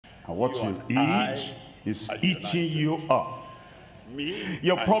And what you eat is eating you up.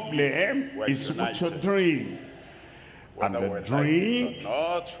 Your problem is what you drink. And the drink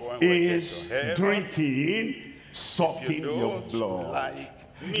is drinking, sucking your blood.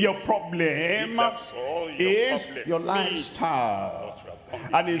 Your problem is your lifestyle.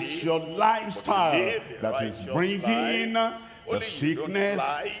 And it's your lifestyle that is bringing the sickness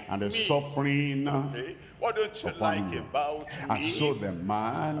and the suffering upon you. And so the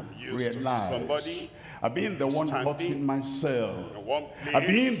man realized, I've been the one hurting myself. I've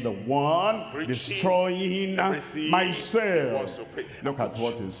been the one destroying myself. Look at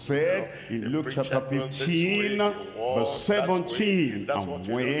what he said in Luke chapter 15, verse 17. And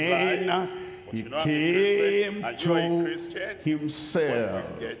when he came to himself.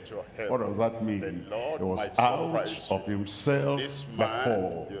 What does that mean? He was out of himself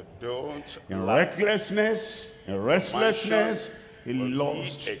before. In recklessness, in restlessness, he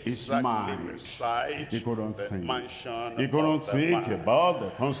lost his mind. He couldn't think. He couldn't think about the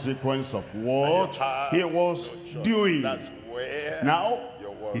consequence of what he was doing. Now,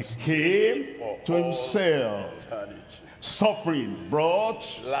 he came to himself. Suffering brought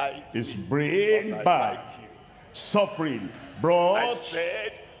his brain back. Suffering brought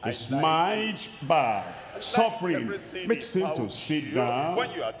his mind back. Suffering makes him to sit down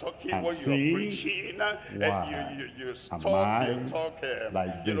and think, why am I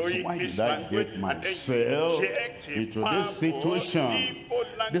like this? Why did I get myself into this situation?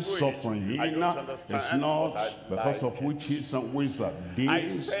 This suffering is not because of witches and wizards.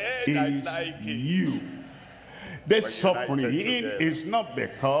 This is you. This suffering is not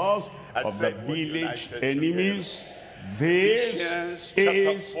because of the village enemies. This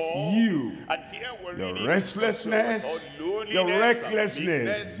is you. Your restlessness, your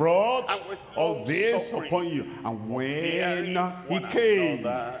recklessness brought all this upon you. And when he came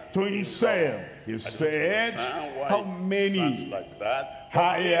to himself, he said, how many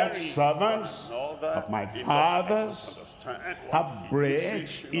hired servants of my father's have bread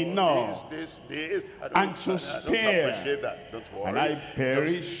enough and to spare, and I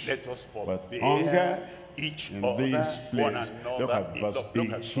perish with hunger in this place. Look at verse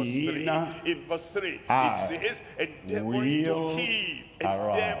 18. I will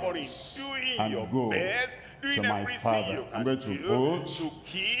arise and go to my father. I'm going to put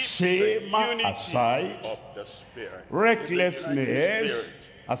shame aside, recklessness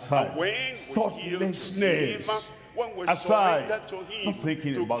aside, thoughtlessness aside. Not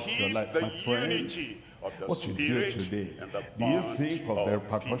thinking about your life, my friend. What you do today, do you think of the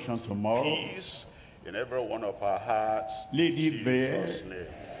repercussions tomorrow? In every one of our hearts, lead it there.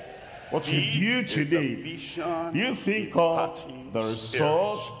 What you do today, do you think of the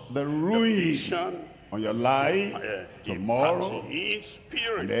result, the ruin on your life tomorrow?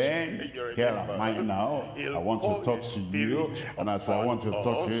 And then here am I now. I want to talk to you, and as I want to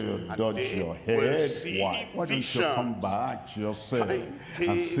talk to you, you dodge your head. Why don't you come back to yourself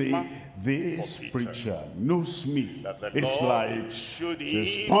and say, this preacher knows me. It's like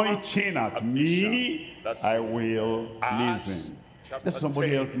he's pointing at me. I will listen. Let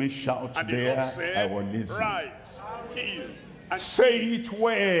somebody help me shout there. I will listen. Say it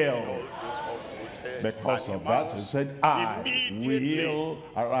well. Because of that, he said, I will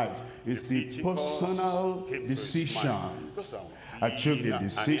arise. It's a personal decision. I took the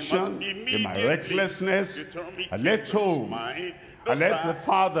decision in my recklessness. I left home. I left the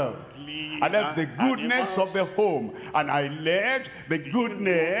father. I left the goodness of the home. And I left the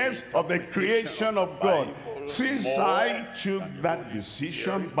goodness of the creation of God. Since I took that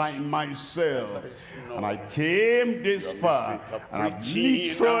decision by myself, and I came this far, and I've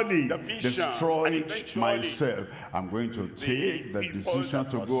literally destroyed myself, I'm going to take the decision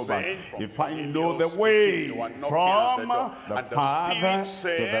to go back. If I know the way from the Father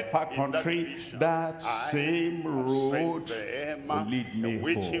to the far country, that same road will lead me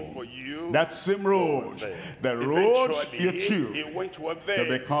home. That same road, the road you took to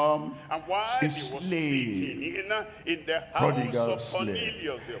become a slave, prodigal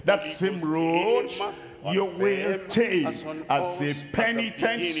slave. That same road you will take as a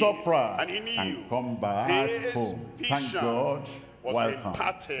penitent sufferer and come back home. Thank God. Welcome.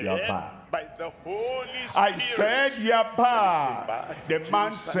 You're back. I said, you're back. The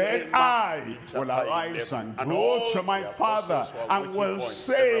man said, I will arise and go to my father and will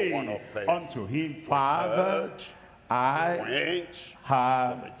say unto him, Father, I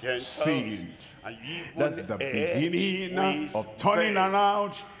have the Gentiles, sinned. and even That's the beginning with of turning them.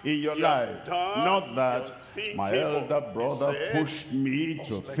 around in your You have life. done Not that your my thinking, elder he brother said, pushed me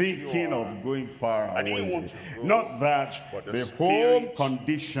to like thinking you of are. going far I didn't away. want to go, Not that but the the home Spirit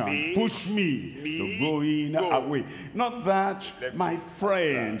condition made pushed me to going go. away. Not that Let's my look at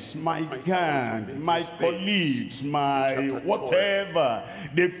friends, that. my I want gang, to make my mistakes. colleagues, my Chapter 12. whatever,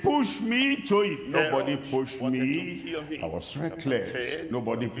 they pushed me to it. Nobody Herod pushed wanted me. to kill him. I was Chapter reckless. 10,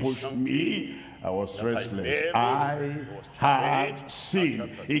 Nobody pushed vision me. came. I was Chapter restless. 11, I was had judged. sinned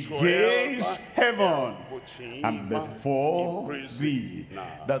Chapter against 12, heaven put him and before in prison. thee. Now,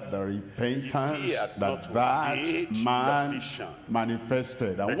 That the repentance if he had not that obeyed the man vision,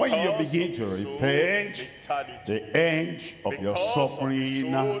 manifested. And when you because begin of to his own repent, mentality, the end of your because of his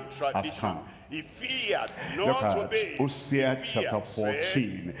suffering own has tradition, come. if he had Look not at obeyed, Hosea if he chapter had said,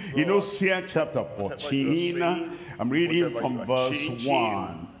 14. God, In Hosea chapter whatever you 14, are saying, I'm reading whatever from you are verse changing,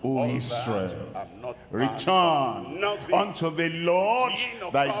 1. O all that, Israel, I'm not return nothing unto the Lord ye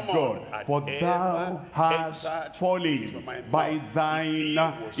not thy come God, on, for had thou ever hast entered fallen into my by mouth. thine He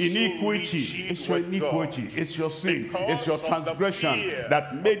was so iniquity. rigid It's your with iniquity, God. it's your sin, Because it's your of the transgression fear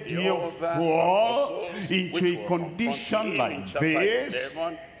that made of the you other fall apostles, into which a were condition confronting him in like chapter this.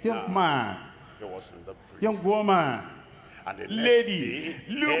 11. Young Now, man, he was in the prison. young woman, And the next lady, day,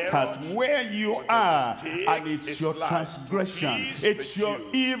 look Herod at where you wanted are, to take and it's his your life transgression, to please it's the your Jews.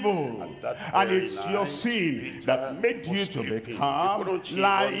 evil, And that and very it's your night, sin Peter that made you was to sleeping. He become couldn't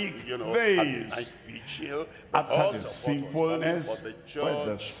like even, have a night this. vigil, After because the of what was sinfulness, coming, but the where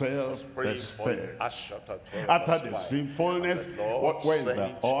the judge was praying for him. self-respect. Acts chapter 12, After verse the 5. sinfulness, And the Lord what was the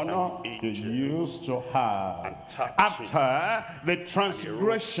sent honor an you angel used to have? and touched After the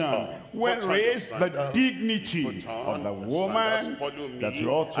transgression, where is the dignity of the woman that you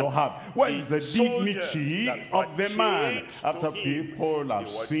ought to have? Where is the dignity of the man? After people have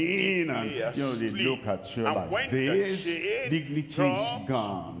seen and they look at you like this, dignity is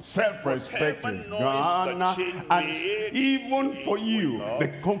gone, self-respect is gone, and even for you, the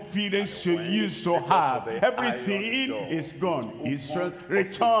confidence you used to have, everything is gone. Israel,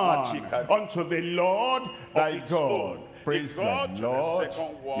 return unto the Lord thy God. Praise the Lord,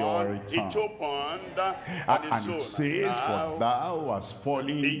 your return. And it says, for thou hast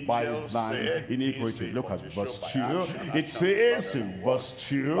fallen by thine iniquity. Look at verse 2. It says in verse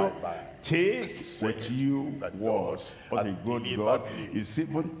 2, take with you words. What a good God is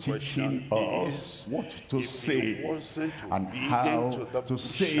even teaching us what to say and how to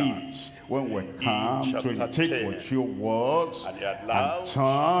say it. When we come to take with your words and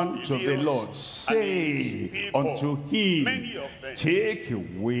turn to the Lord, say unto him, take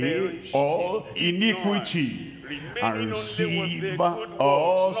away all iniquity and receive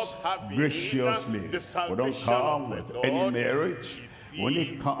us graciously. We don't come with any merit. We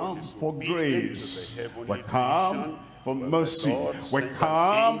only come for grace. We come for mercy. We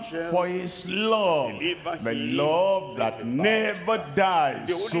come for his love, the love that never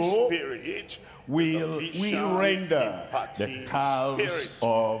dies. So will we render the calves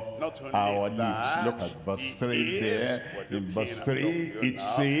of our lips. Look at verse 3 there. In verse 3 it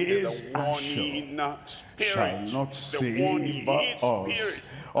says, Asher shall not save us.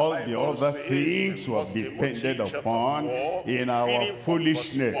 All the other things we have depended upon in our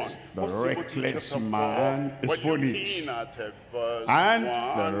foolishness. The reckless man is foolish, and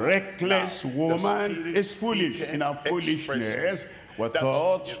the reckless woman is foolish. In our foolishness, we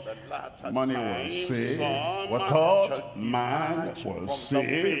thought money will save, we thought man will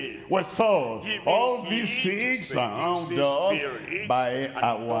save, we thought all these things around us by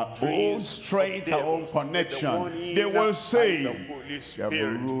our own strength, our own connection, they will save. They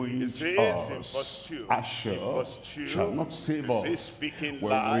have ruined us. Asher shall not save us. We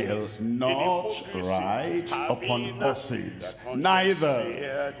will not ride upon horses,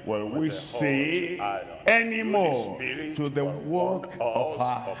 neither will we say anymore to the work of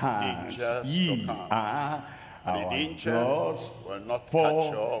our hands, ye are our gods,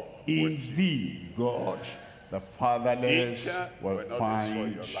 for in thee, God, the fatherless will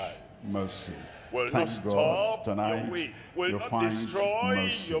find mercy. Thank God tonight you find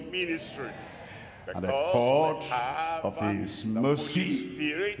mercy. And the cord of his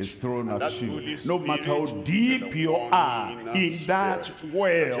mercy is thrown at you. No matter how deep you are in that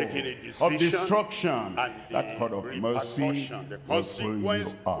well of destruction, that cord of mercy will pull you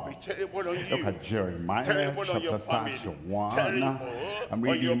up. Look at Jeremiah chapter 31. I'm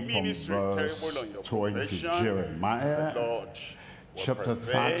reading from verse 20. Jeremiah chapter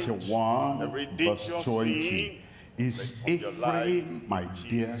 31, verse 20. Is Ephraim my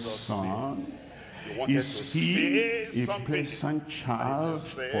dear son? Is he a pleasant child?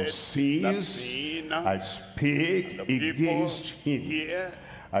 For since I spake against him,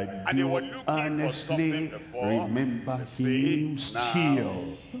 I do earnestly remember him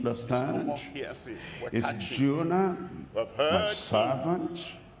still. Understand? Is Jonah, my servant,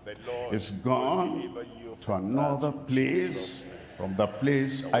 is gone to another place from the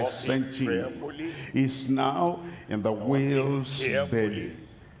place I sent him. He's now in the whale's belly.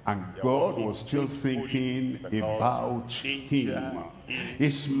 And God was still thinking about him.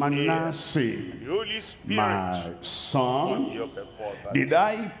 Is Manasseh my son? Did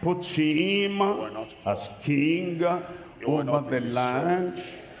I put him as king over the land?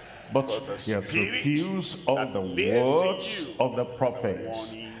 But he has refused all the words of the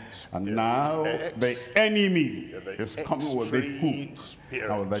prophets. And now the enemy is coming with the hook,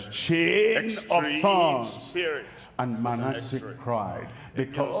 now the chain of thorns. And Manasseh cried,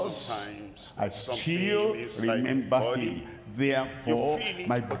 because I still remember him. Therefore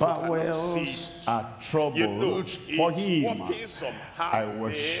my bowels are troubled for him. I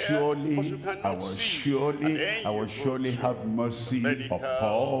will surely have mercy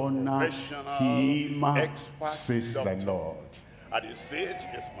upon him, says the Lord.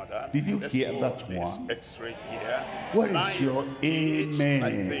 Did you hear that one? What is your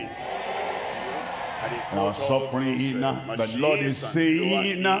amen? Our suffering, the Lord is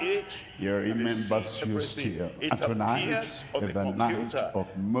saying, he remembers you still. And tonight is the night of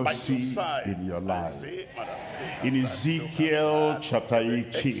mercy in your life. In Ezekiel chapter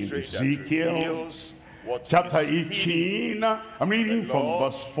 18, Ezekiel chapter 18, I'm reading from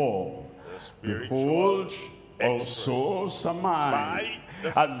verse 4. Behold, all souls are mine,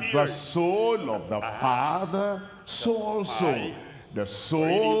 as the soul of the Father, so also the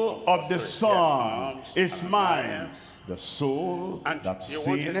soul of the Son is mine. The soul that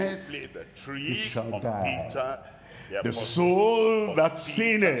sinneth, it shall die. The soul that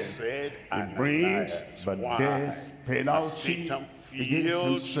sinneth, it brings the death penalty against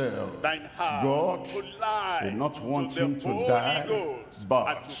himself. God did not want him to die,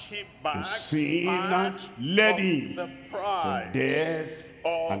 but the sin led him to death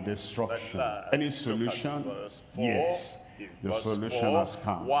and destruction. Any solution? Yes. The solution has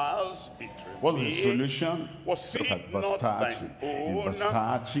come. What's the solution? Look at verse 30. In verse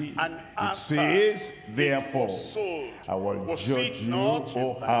 30, it says, therefore, I will judge you,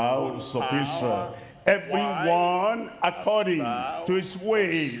 O house of Israel, everyone according to his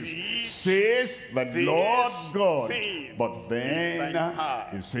ways, says the Lord God. But then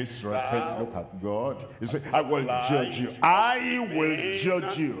it says, repent, look at God. He says, I will judge you. I will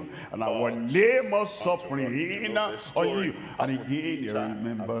judge you. And I will lay more suffering on you. And again, he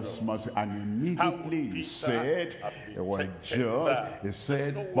remembers mercy. And immediately he said, he will judge. He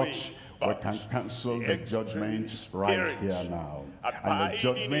said, but we can cancel the judgment right here now. And the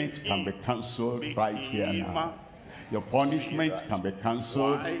judgment can be cancelled right here now. Your punishment can be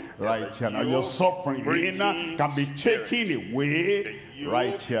cancelled right here now. Your suffering can be taken away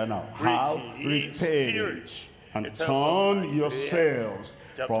right here now. How? Repent and turn yourselves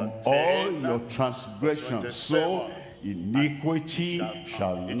from all your transgressions, so iniquity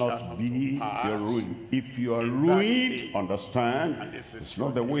shall not be your ruin. If you are ruined, understand, it's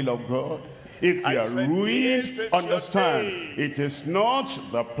not the will of God. If you are ruined, understand, it is not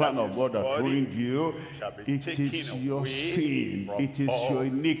the plan of God that ruined you. It is your sin. It is your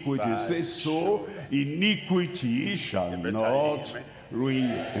iniquity. It says, so iniquity shall not ruin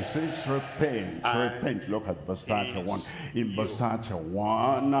you. It says, repent. Repent. Look at verse 31. In verse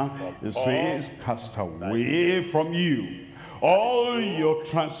 31, it says, cast away from you all your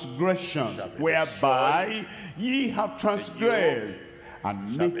transgressions, whereby ye have transgressed,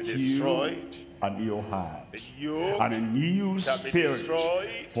 and make you a new heart and a new spirit.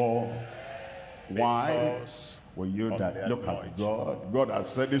 For why will you die? Look at God. God has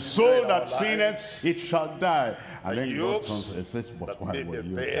said, the soul that sinneth, it shall die. And then God turns and says, but why will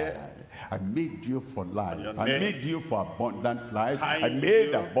you die? I made you for life. I made you for abundant life. I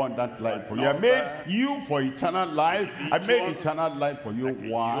made abundant life for you. I made you for eternal life. I made eternal life for you.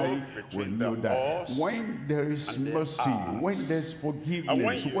 Why will you die? When there is mercy, when there's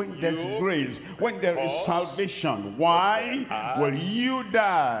forgiveness, when there's grace, when there is salvation, why will you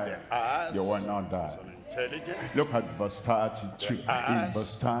die? You will not die. Look at verse 32. In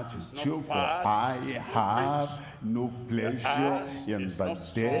verse 32, for I have no pleasure in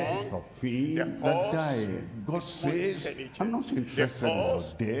the death of him that died. God says, I'm not interested in your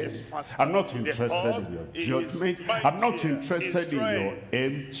death. I'm not interested in your judgment. I'm not interested in your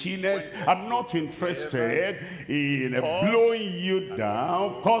emptiness. I'm not interested in blowing you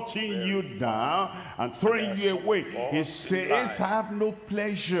down, cutting you down, and throwing you away. He says, I have no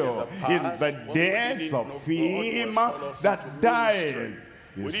pleasure in the death of him that died.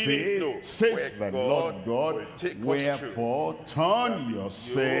 You says the Lord God, wherefore turn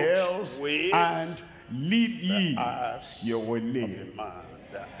yourselves and live ye. You will live.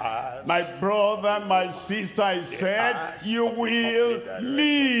 My brother, my sister, I said, you will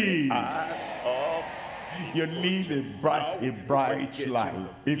live. You live a bright life,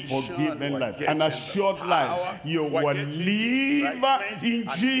 a forgiven life, an assured life. You will live in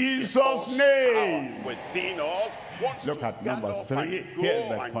Jesus' name. Look at number 3. Here's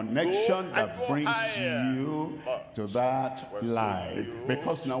the connection that brings you to that life.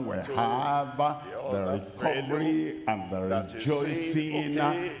 Because now we have the recovery and the rejoicing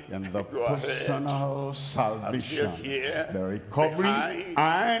in the personal salvation. The recovery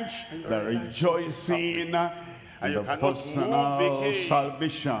and the rejoicing and the personal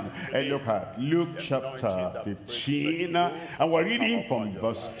salvation. And look at Luke chapter 15, and we're reading from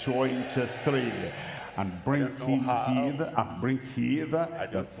verse 23. And bring him hither, and bring hither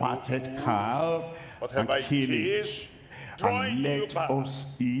the fatted calf, and kill it, and let us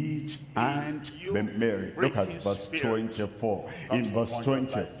eat and be merry. Look at verse 24. In verse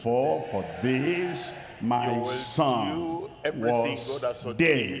 24, for this my son was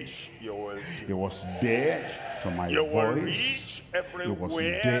dead. He was dead to my voice. He was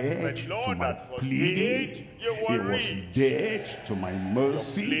dead to my pleading. He was dead to my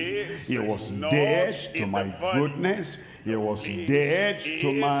mercy. He was dead to my goodness. He was dead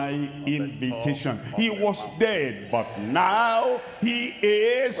to my invitation. He was dead, but now he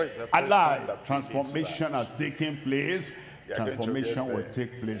is alive. Transformation has taken place. Transformation will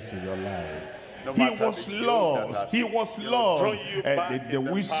take place in your life. He was lost. He was lost. The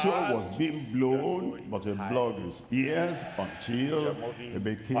whistle was being blown, but he blocked his ears until he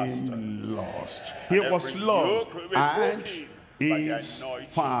became lost. He was lost and is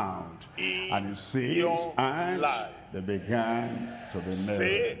found. And he says, and they began to be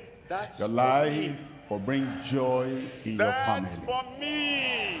merry. Your life will bring joy in your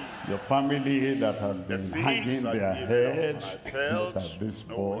family. Your family that have been hanging their heads. Look at this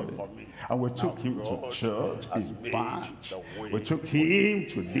boy. And we took him to church. In fact, we took him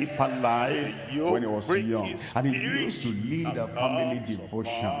to Deeper Life when he was young. And he used to lead a family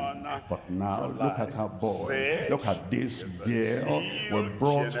devotion. But now, look at her boy. Look at this girl. We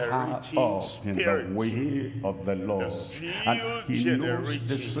brought her up in the way of the Lord. And she knows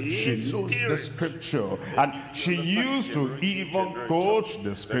the scripture. And she used to even quote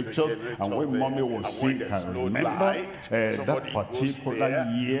the scriptures. And when mommy was sick, I remember that particular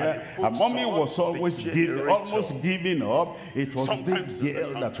year, and mommy was always almost giving up. It was this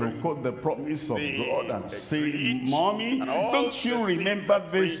girl that would quote the promise of God and say, mommy, don't you remember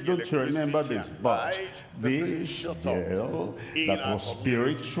this? Don't you remember this? But this girl that was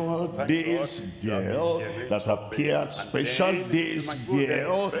spiritual, this girl that appeared special, this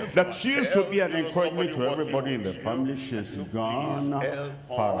girl that used to be an encouragement to everybody in the family, she's gone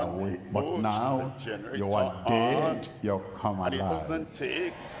far away. But now you are dead, you'll come alive.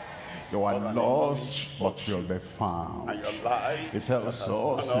 You are lost, but you'll be found. It tells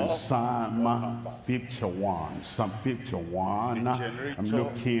us in Psalm 51. Psalm 51, I'm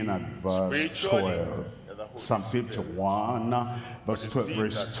looking at verse 12. Psalm 51, verse 12.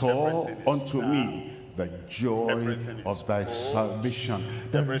 Restore unto me the joy of thy salvation.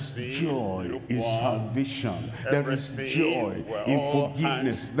 There is joy in salvation. There is joy in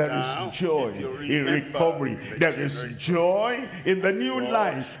forgiveness. There is joy in recovery. There is joy in the new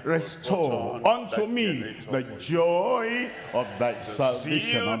life. Restore unto me the joy of thy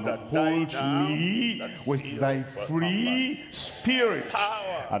salvation, and uphold me with thy free spirit.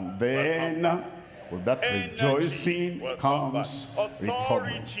 And then with that rejoicing comes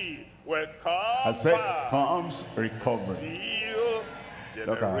recovery. I said, comes recovery.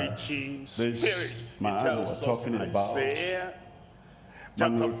 Look at this man was talking about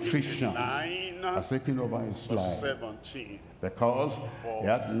malnutrition has taken over his life because he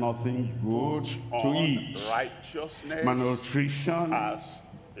had nothing good to eat. Malnutrition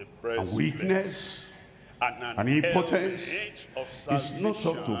and weakness and impotence is not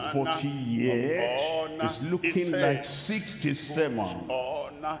up to 40 years. It's looking like 67.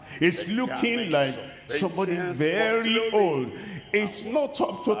 It's looking like somebody very old. It's not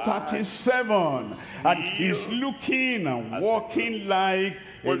up to 37. And he's looking and walking like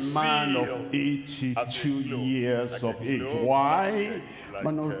a man of 82 years of age. Why?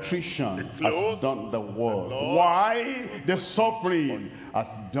 Malnutrition has done the work. Why? The suffering has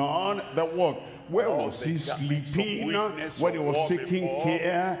done the work. Where was he sleeping when he was taking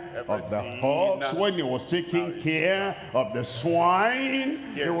care of the hogs, when he was taking care of the swine?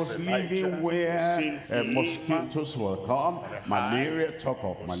 He was living where mosquitoes will come, malaria, talk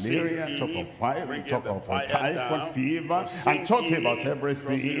of malaria, talk of fire, talk of typhoid fever, and talking about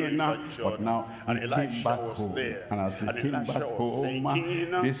everything. But now he came back home, and as he came back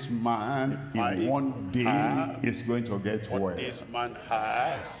home, this man in one day is going to get well.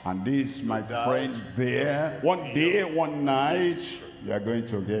 And this, my friend, there, one day, one night, you are going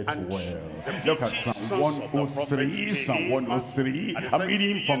to get well. Look at Psalm 103, Psalm 103. I'm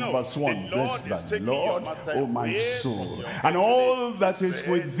reading from verse 1. Bless the Lord, O my soul, and all that is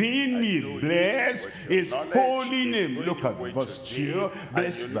within me. Bless his holy name. Look at verse 2.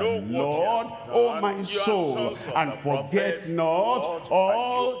 Bless the Lord, O my soul, and forget not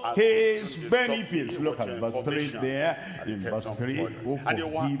all his benefits. Look at verse 3 there. In verse 3, who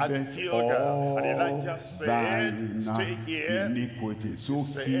forgiveth all thine iniquities, who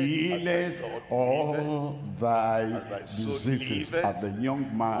healeth all thy diseases. As the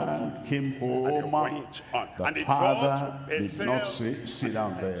young man came home, the father did not say, sit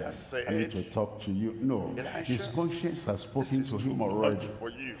down there, I need to talk to you. No, his conscience has spoken to him already.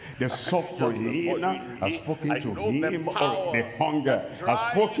 The suffering has spoken to him, or the hunger has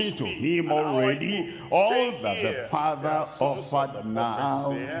spoken to him already. All that the father offered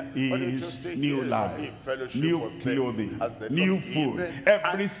now is new life, new clothing, new food,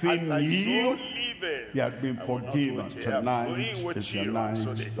 everything new. He has been forgiven. Tonight is your night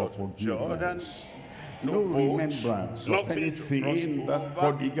of forgiveness. No remembrance of anything that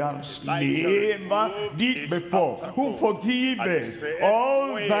prodigal slave did before. Who forgiveth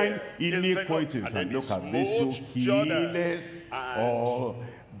all thine iniquities. And look at this, who healeth all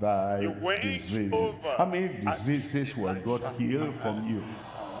thy diseases. How many diseases will God heal from you?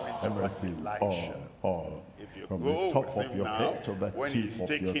 Everything, all. From the top of your head to the tip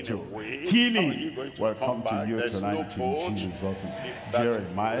of your toe. Healing will come to you tonight in Jesus' name.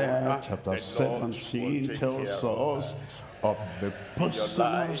 Jeremiah chapter 17 tells us of the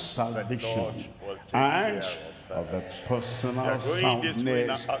personal salvation and of the personal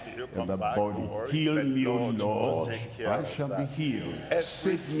soundness in the body. Heal me, O Lord, I shall be healed.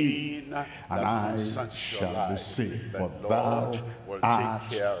 Save me, and I shall be saved. For thou art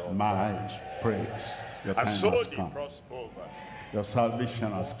my praise. Your time has come. Your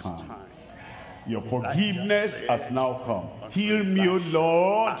salvation has come. Your forgiveness has now come. Heal me, O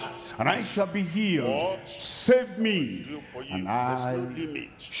Lord, and I shall be healed. Save me, and I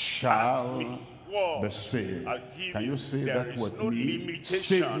shall be saved. Can you say that with me?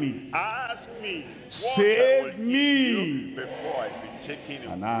 Save me. Save me,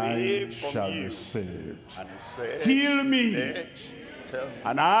 and I shall be saved. Heal me,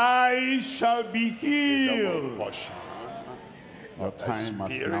 and I shall be healed. Your time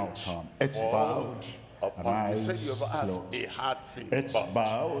has now come. It's bowed, and eyes closed. It's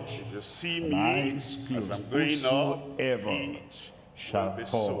bowed, and eyes closed. Whosoever shall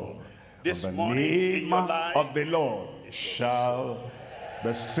call on the name of the Lord shall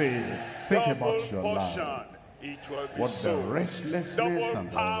be saved. Think about your life. What the restlessness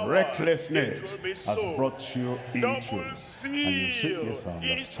and the recklessness has brought you into. And you say,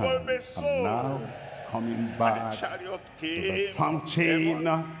 yes, I understand. I'm now coming back to the fountain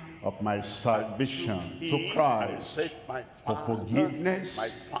of my salvation, to Christ, for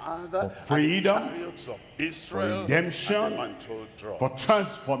forgiveness, for freedom, for redemption, for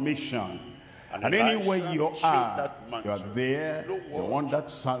transformation. And anywhere you are there, you want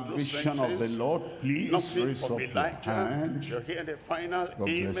that salvation of the Lord, please raise up your hand. You're here in the final God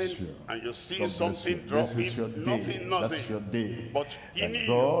bless you. and you see God something bless you. This is your dropping, day. nothing. That's your day. But And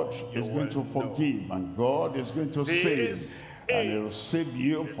God is going to forgive, and God is going to save. And He will save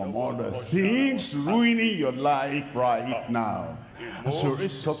you from all the things ruining your life right now. As you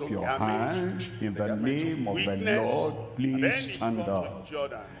raise up your hand in the name of the Lord, please stand up.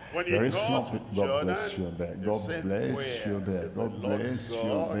 There is something. God bless you there. God bless you there. God bless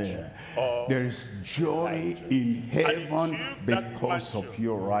you there. There is joy in heaven because of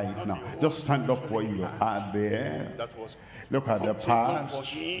you right now. Just stand up where you are there. Look at the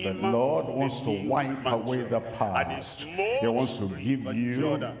past. The Lord wants to wipe away the past. He wants to give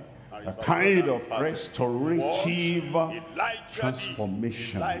you a kind of restorative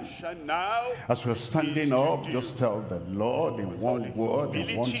transformation. As we're standing up, just tell the Lord in one word,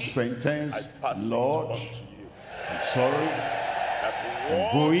 in one sentence, Lord, I'm sorry,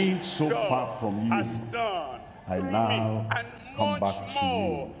 I'm going so far from you. I now come back to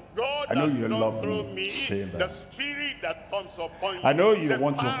you. I know you love me, say that. I know you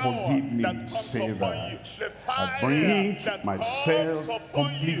want to forgive me, say that. I bring myself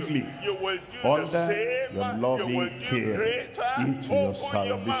completely under your loving care into your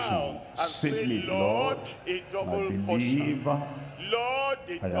salvation. Save me, Lord. I believe I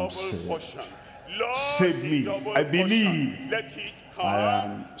am saved. Save me. I believe I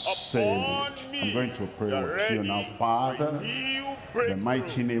am saved. I'm going to pray with you now, Father, in the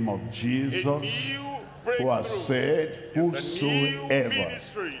mighty name of Jesus, who has said, whosoever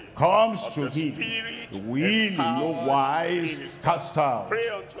comes to him will in no wise cast out.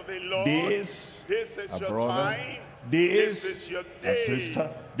 This, our brother, this, our sister,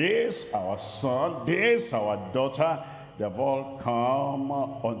 this, our son, this, our daughter, they've all come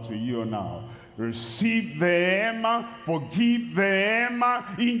unto you now. Receive them, forgive them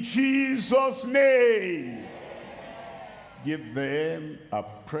in Jesus' name. Give them a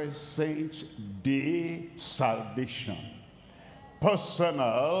present day salvation,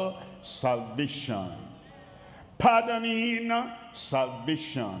 personal salvation, pardoning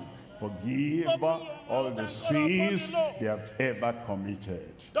salvation. Forgive all the sins they have ever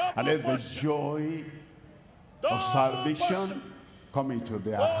committed. And let the joy of salvation come into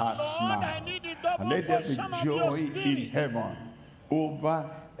their hearts now. And let there be joy in heaven over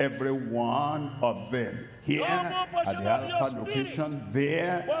every one of them. Here at the Alpha location,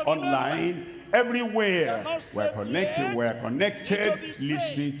 there, online, everywhere. We're connected,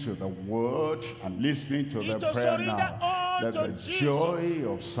 listening to the word and listening to the prayer now. Let the joy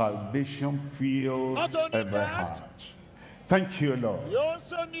of salvation fill every heart. Thank you, Lord.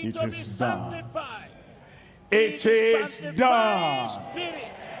 It is done. It is done.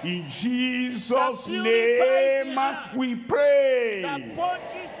 In Jesus' name we pray.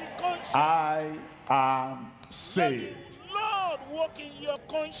 I am saved. Lord, walk in your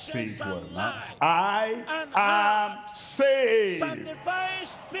conscience and life. I am saved. Sanctifying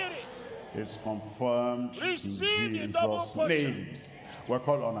spirit. It's confirmed in Receive Jesus' the double portion. name. We'll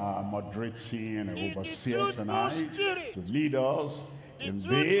call on our moderating overseer tonight to lead us in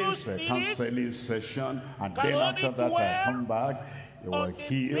this counseling session, and then after that I come back, you will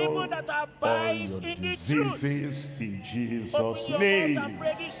heal all your diseases in Jesus' name.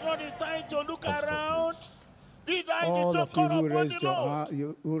 All of you who raised your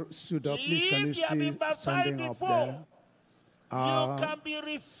hand, who stood up, please can you still standing up there?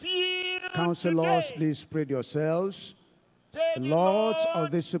 Counselors, please spread yourselves. The lords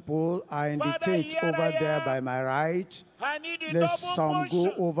of this people are in the tent over there by my right. Let some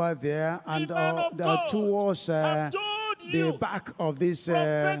go over there and towards the back of this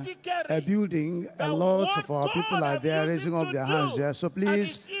building. A lot of our people are there raising up their hands there. So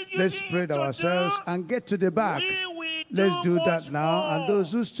please, let's spread ourselves and get to the back. Let's do that now. And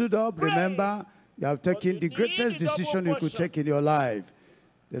those who stood up, remember, you have taken the greatest decision you could take in your life.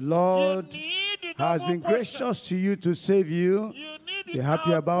 The Lord has been gracious to you to save you. Be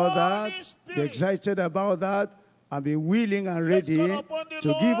happy about that. Be excited about that. And be willing and ready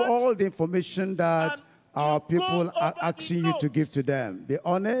to give all the information that our people are asking you to give to them. Be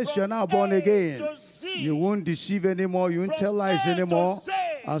honest, you're now born again. You won't deceive anymore. You won't tell lies anymore.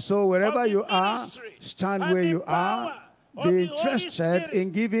 And so wherever you are, stand where you are. Be interested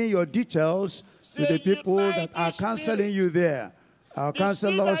in giving your details to the people that are counseling you there. Our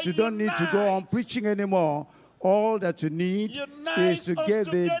counselors, you don't need to go on preaching anymore. All that you need is to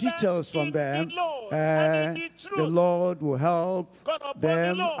get the details from them. The Lord will help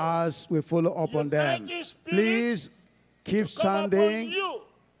them as we follow up on them. Please keep standing.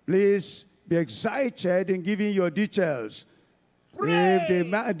 Please be excited in giving your details. If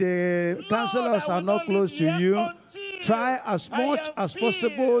the counselors are not close to you, try as much as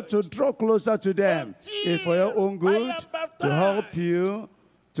possible to draw closer to them. It's for your own good, to help you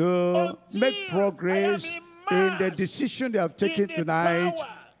to make progress in the decision they have taken tonight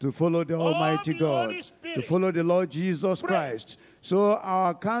to follow the Almighty God, to follow the Lord Jesus Christ. So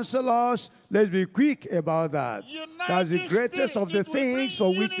our counselors, let's be quick about that. That's the greatest of the things for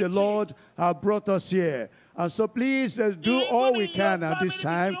which the Lord has brought us here. And so please, let's do all we can at this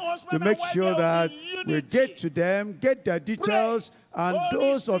time to make sure that we get to them, get their details, and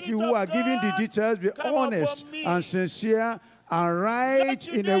those of you who are giving the details, be honest and sincere and write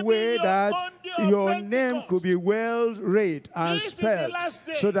in a way that your name could be well read and spelled,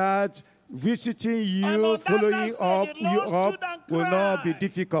 so that visiting you, following up you up will not be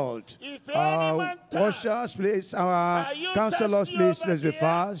difficult. Our ushers, please, our counselors, please, let's be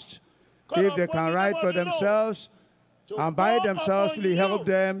fast. If they can write for themselves and by themselves, please help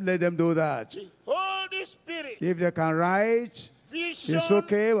them, let them do that. If they can write, it's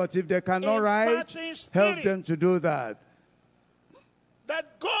okay, but if they cannot write, help them to do that.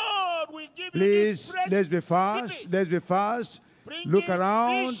 That God will give please, let's be fast, let's be fast. Look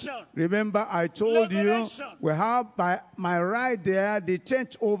around. Remember, I told you, we have by my right there, the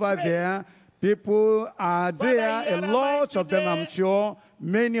tent over there. People are there, a lot of them, I'm sure.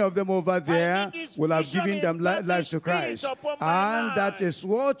 Many of them over there will have given them lives to Christ. And that is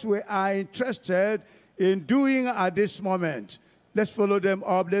what we are interested in doing at this moment. Let's follow them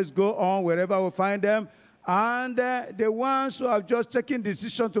up. Let's go on wherever we find them. And the ones who have just taken the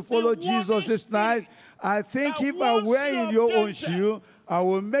decision to follow Jesus this night, I think if I were in your own shoe, I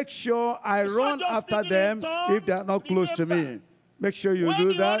will make sure I run after them if they are not close to me. Make sure you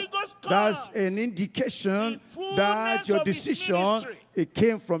do that. That's an indication that your decision, it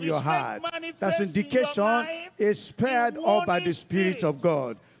came from your heart. That's an indication it's spurred up by the Spirit of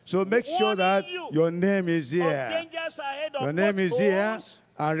God. So make sure that your name is here. Your name is here.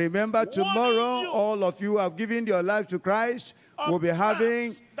 And remember, tomorrow, all of you who have given your life to Christ will be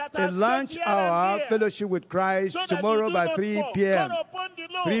having a lunch hour fellowship with Christ tomorrow by 3 p.m.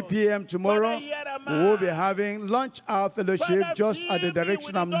 3 p.m. tomorrow, we will be having lunch hour fellowship just at the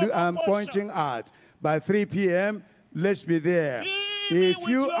direction I'm pointing at. By 3 p.m., let's be there. If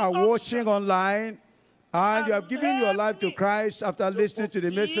you are watching online and you have given your life to Christ after listening to the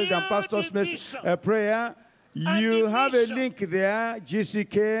message and pastor's message, prayer, you have a link there,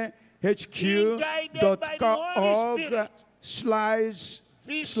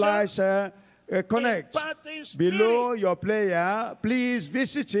 gckhq.org/connect. Below your player, please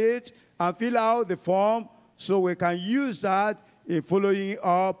visit it and fill out the form so we can use that in following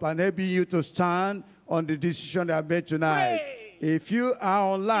up and helping you to stand on the decision that I made tonight. If you are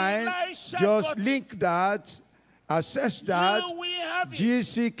online, just link that, access that,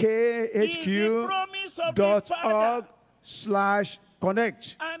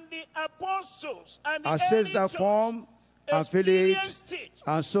 gckhq.org/connect. And the apostles and the access that form and fill it,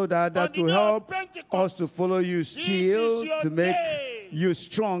 and so that will help us to follow you still, to make you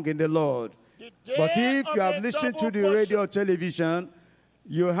strong in the Lord. But if you have listened to the radio or television,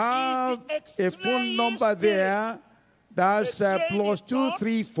 you have a phone number there. That's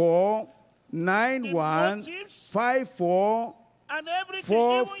 +234 9154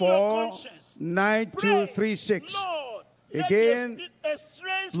 44 9236. Again,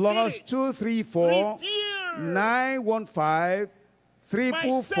 +234 915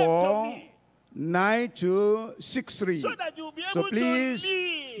 344 9263. So please,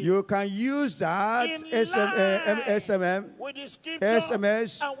 you can use that SMS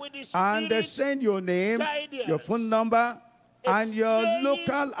and send your name, your phone number, and your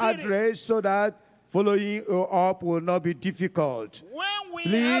local address so that following up will not be difficult.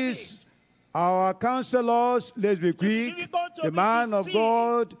 Please, our counselors, let's be quick. The man of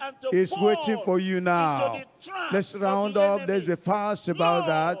God is waiting for you now. Let's round up. Let's be fast about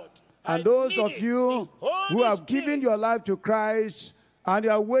that. And those of you who have given your life to Christ and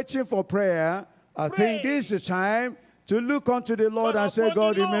you are waiting for prayer, I think this is the time to look unto the Lord and say,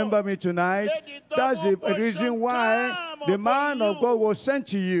 God, remember me tonight. That's the reason why the man of God was sent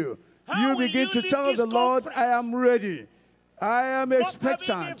to you. You begin to tell the Lord, I am ready. I am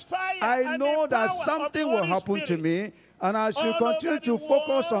expectant. I know that something will happen to me. And I should continue to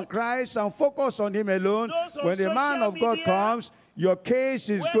focus on Christ and focus on Him alone. When the man of God comes, your case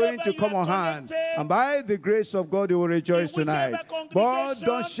is going to come on hand. And by the grace of God, you will rejoice tonight. But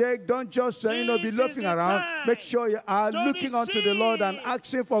don't shake. Don't just be loafing around. Make sure you are looking unto the Lord and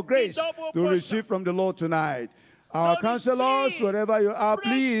asking for grace to receive from the Lord tonight. Our counselors, wherever you are,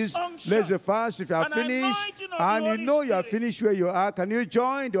 please, let's be fast. If you are finished and you know you are finished where you are, can you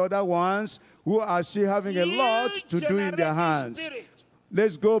join the other ones who are still having a lot to do in their hands?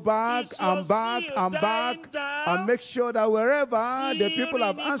 Let's go back and back and back and make sure that wherever the people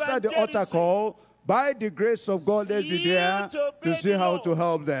have answered the altar call, by the grace of God, let's be there to see how to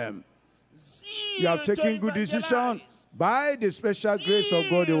help them. You have taken good decisions. By the special grace of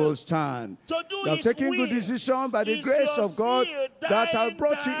God, you will stand. You have taken good decision. By the grace of God that has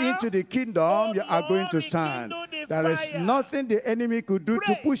brought you into the kingdom, you are going to stand. There is nothing the enemy could do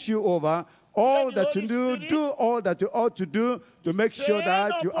to push you over. all that you do all that you ought to do to make sure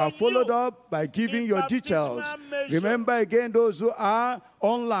that you are followed up by giving your details. Remember again, those who are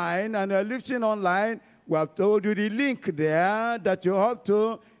online and are listening online, we have told you the link there that you have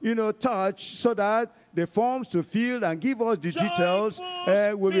to, touch so that the forms to fill and give us the details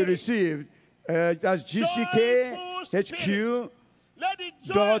will be received. That's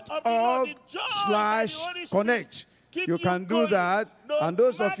gckhq.org/connect. You can do that. And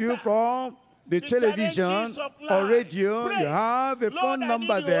those of you from the television or radio, you have a phone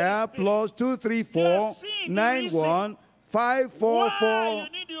number there, +234 91 544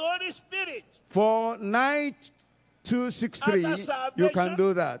 49263. You can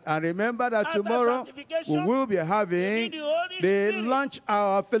do that. And remember that tomorrow we will be having the lunch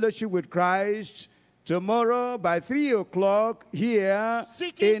hour fellowship with Christ. Tomorrow by 3 o'clock here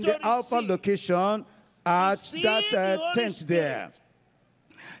in the Alpha location at that tent there.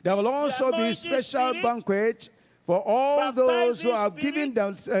 There will also be a special banquet for all those who have given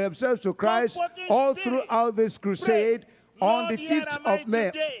themselves to Christ all throughout this crusade on the 5th of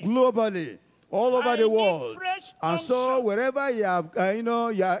May, globally, all over the world. And so wherever you have,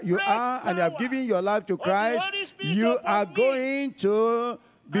 you are and you have given your life to Christ, you are going to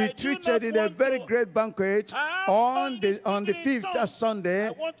be treated in a very great banquet on the 5th, that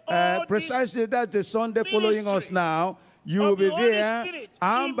Sunday, precisely that's the Sunday following us now. You will be there,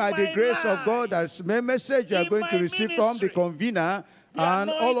 and by the grace of God, there's a message you are going to receive from the convener, and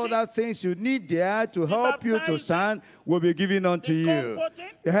all other things you need there to help you to stand will be given unto you.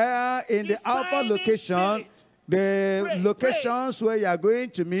 Here in the Alpha location, the locations where you are going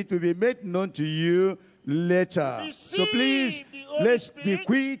to meet will be made known to you later. So please, let's be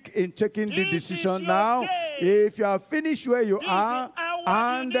quick in taking the decision now. If you have finished where you are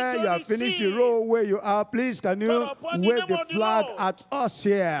and you have finished the row where you are, please can you wave the flag at us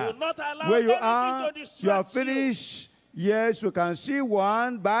here? Where you are, you have finished. Yes, we can see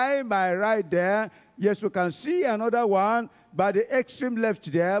one by my right there. Yes, we can see another one by the extreme left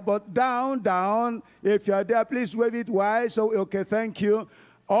there. But down, if you are there, please wave it wide. So, okay, thank you.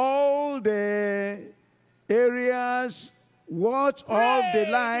 All the areas, watch of the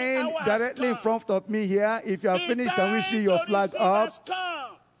line directly in front of me here. If you are finished, can we see your flag up?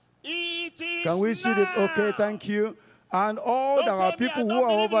 Can we see it? Okay, thank you. And all our people who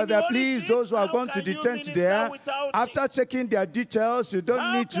are over there, please, those who are going to the tent there, after checking their details, you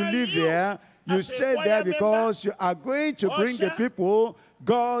don't need to leave there. You stay there because you are going to bring the people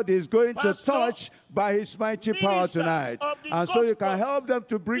God is going to touch by his mighty power tonight. And so you can help them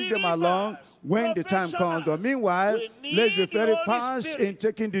to bring them along when the time comes. But meanwhile, let's be very fast in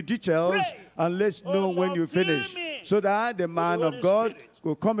taking the details and let's know when you finish, so that the man of God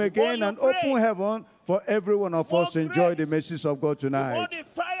will come again and open heaven for every one of us to enjoy the message of God tonight.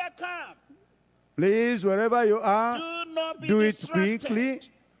 Please, wherever you are, do it quickly.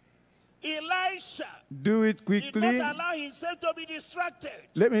 Elisha do it quickly. did not allow himself to be distracted.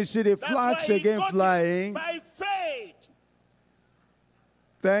 Let me see the flags again flying. By faith.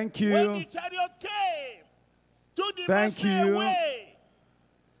 Thank you. When the chariot came to the Thank you. Way,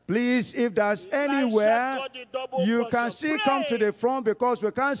 please, if there's anywhere you can still come to the front, because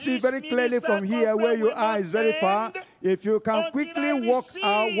we can't see very clearly from here where you are is very far. If you can quickly walk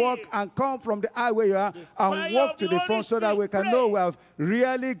and come from the aisle where you are and walk to the front, so that we can know we have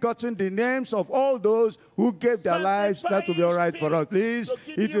really gotten the names of all those who gave their lives. That will be all right for us. Please,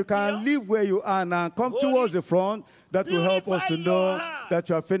 if you can leave where you are now, come towards the front. That will help us to know that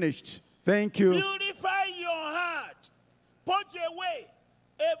you are finished. Thank you. Purify your heart. Put away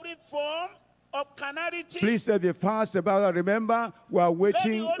every form of carnality. Please be fast about it. Remember, we are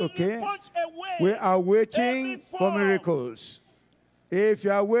waiting, okay? We are waiting for miracles. If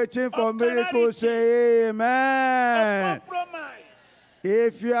you are waiting for miracles, say amen.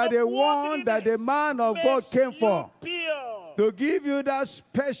 If you are the one that the man of God came for, to give you that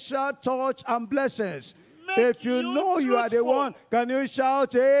special touch and blessings, if you know you are the one, can you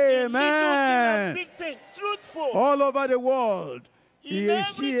shout amen? All over the world. He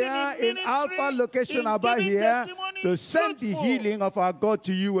is here in Alpha location about here to send the healing of our God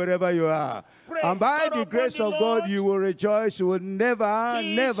to you wherever you are. And by the grace of God, you will rejoice. You will never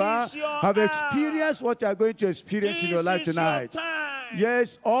have experienced what you are going to experience in your life tonight.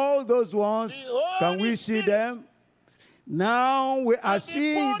 Yes, all those ones, can we see them? Now we are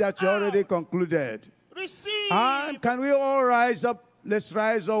seeing that you already concluded. And can we all rise up? Let's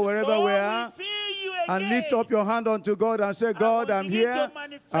rise up wherever we are. And lift up your hand unto God and say, God, I'm here.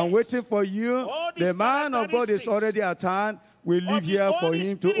 I'm waiting for you. The man of God is already at hand. We live here for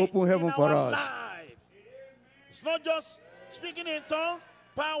him to open heaven for us. It's not just speaking in tongues,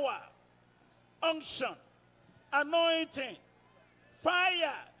 power. unction, anointing,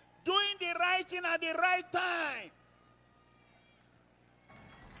 fire, doing the right thing at the right time.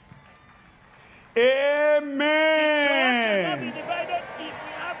 Amen. The church cannot be divided if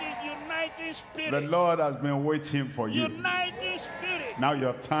we have the uniting spirit. The Lord has been waiting for you. Uniting spirit. Now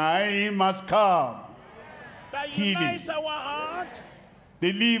your time has come. That Healing, unites our heart,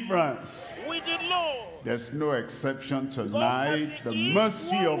 deliverance. with the Lord. There's no exception tonight. The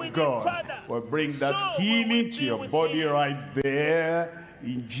mercy of God will bring that healing to your body right there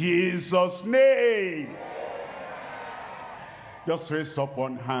in Jesus' name. Just raise up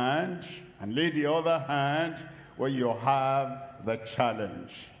one hand and lay the other hand where you have the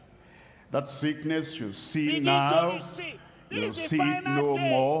challenge. That sickness you see now, you'll see it no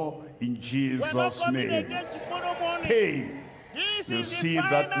more in Jesus' name. Pain, you'll see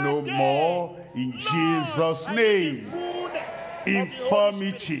that no more in Jesus' name.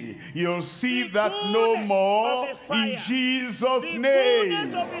 Infirmity, you'll see that no more in Jesus' name.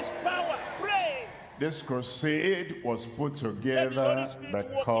 This crusade was put together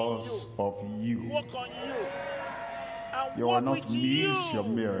because of you. You will not miss your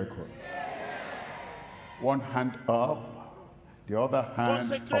miracle. One hand up, the other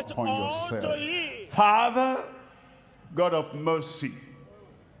hand upon yourself. Father, God of mercy,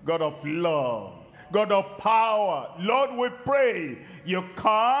 God of love, God of power, Lord, we pray you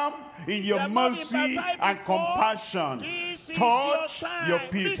come in your mercy and compassion. Touch your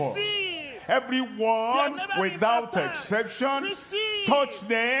people. Everyone without exception, touch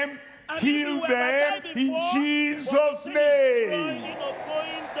them, heal them in Jesus' name.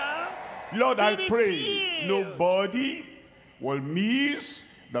 Lord, I pray nobody will miss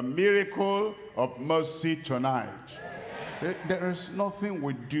the miracle of mercy tonight. There is nothing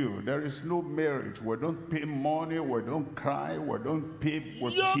we do. There is no marriage. We don't pay money. We don't cry. We don't pay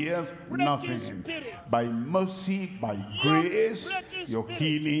with tears. Nothing. By mercy, by grace, your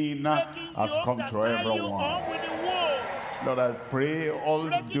healing has come to everyone. Lord, I pray all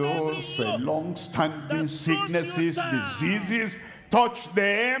those long-standing sicknesses, diseases, touch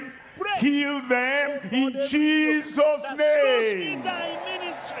them, heal them in Jesus' name.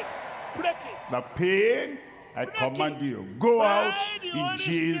 The pain, I command you, go out in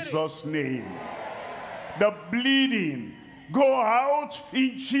Jesus' name. The bleeding, go out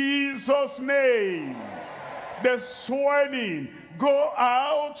in Jesus' name. The swelling, go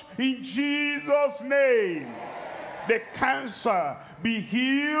out in Jesus' name. The cancer, be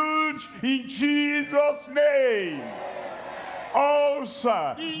healed in Jesus' name.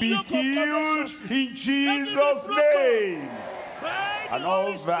 Ulcer, be healed in Jesus' name. And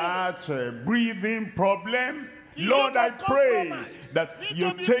all that breathing problem, Lord, I pray that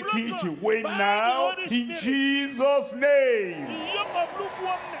you take it away now in Jesus' name.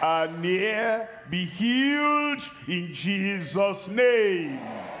 And near, be healed in Jesus' name.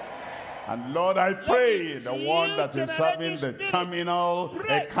 And Lord, I pray the one that is having the terminal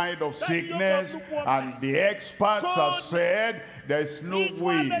kind of sickness, and the experts have said there's no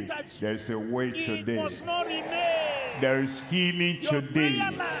way, there's a way today. There is healing today.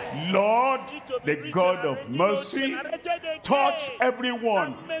 Lord, the God of mercy, touch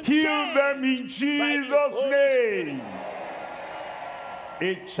everyone. Heal them in Jesus' name.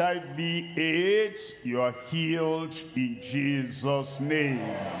 HIV/AIDS, you are healed in Jesus'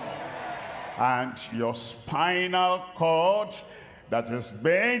 name. And your spinal cord that is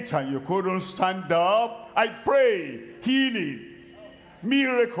bent and you couldn't stand up, I pray healing,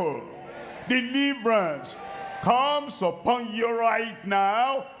 miracle, deliverance comes upon you right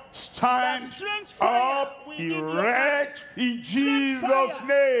now. Stand up erect in Jesus'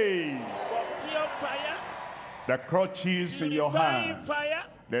 name. The crutches in your hand,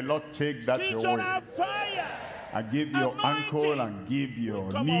 the Lord take that away. And give your ankle and give your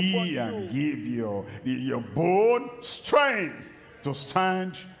knee and give your bone strength to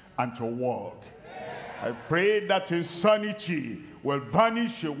stand and to walk. I pray that insanity will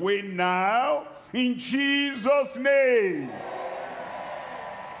vanish away now in Jesus' name.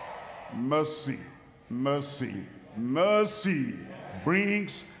 Mercy, mercy, mercy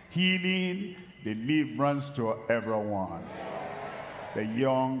brings healing, deliverance to everyone, the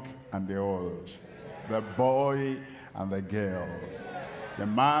young and the old, the boy and the girl, the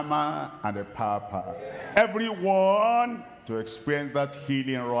mama and the papa, everyone to experience that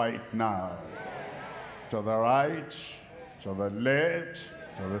healing right now. To the right, to the left,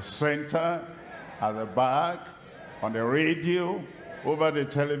 to the center, at the back, on the radio, over the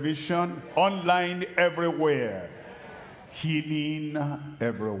television, online, everywhere. Healing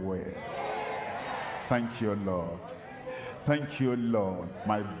everywhere. Thank you, Lord. Thank you, Lord.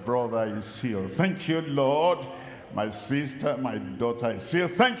 My brother is healed. Thank you, Lord. My sister, my daughter is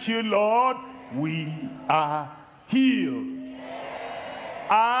healed. Thank you, Lord. We are healed.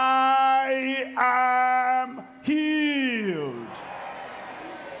 I am healed.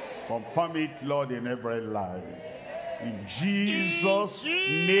 Confirm it, Lord, in every life. In Jesus'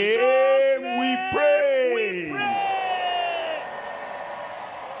 name we pray.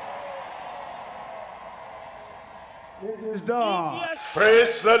 It is done.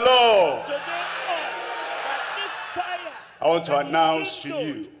 Praise the Lord. I want to announce to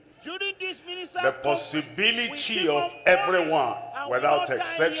you the possibility of everyone, without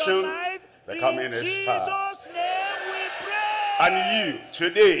exception, becoming a star. And you,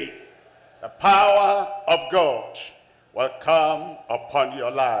 today, the power of God will come upon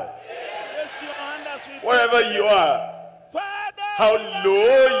your life. Wherever you are, how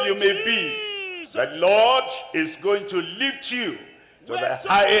low you may be, the Lord is going to lift you to the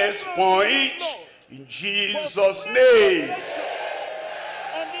highest point in Jesus' name.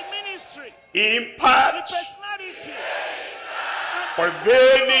 Impact,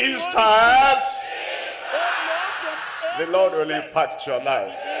 prevailing stars, the Lord will impact your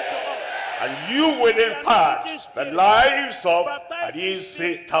life. And you will impact the lives of, I didn't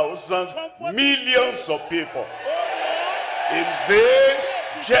say thousands, millions of people in this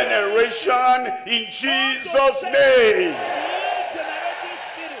generation, in Jesus' name.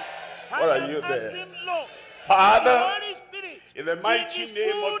 What are you there? Father, in the mighty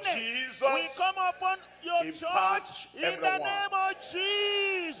name of Jesus, we come upon your impact church in the name of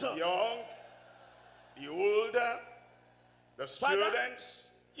Jesus. The young, the older, the students,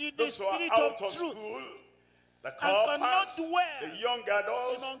 those who are out of school, the couples, the young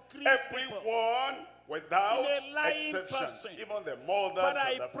adults, everyone without exception, even the mothers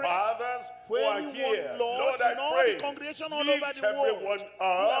and the fathers who are here. Lord, I pray, lift everyone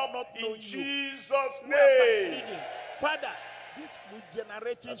up in Jesus' name. Father, this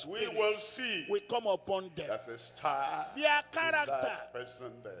regenerating we will see will come upon them. That's a star. Their character,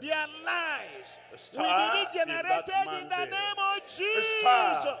 their lives will be regenerated in the name of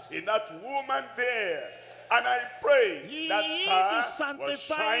Jesus. In that woman there. And I pray that star will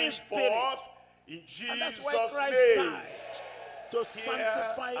shine forth in Jesus' and that's why Christ name. died, to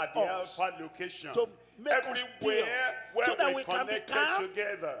sanctify at the us, Alpha location, to make us pure, so that we can become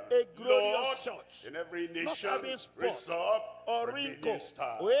together, a glorious Lord, church, in every nation, not having spot or wrinkle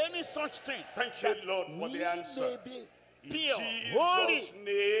or any such thing. Thank you, Lord, for the answer. May be pure, in holy, Jesus'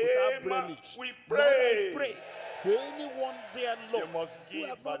 name, without blemish. we Lord, pray. I pray for anyone there, Lord, You must who give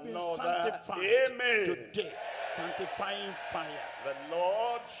have not been another sanctified amen. today. Sanctifying fire The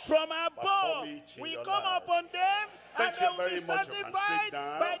Lord from above, we come upon them, and they will be sanctified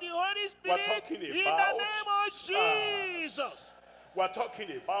by the Holy Spirit in the name of Jesus. We're talking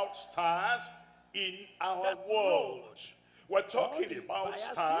about stars in our world. We're talking about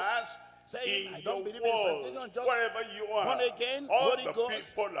stars in your world, wherever you are. Born again, all Holy the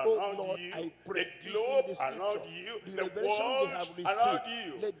Ghost, people around Lord, you, I pray, the globe around you, the world around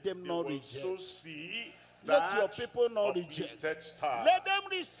you, let them not will reject. so see Let your people not reject. Let them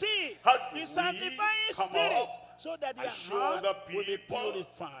receive the sanctifying spirit so that their heart will be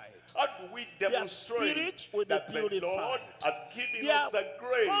purified. How do we demonstrate that the Lord has given us the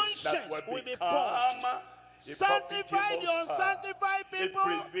grace that will become sanctify the unsanctified people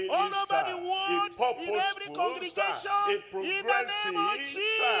all over the world, in every congregation, in the name of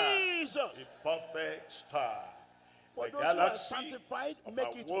Jesus. A perfect star. For those who are sanctified,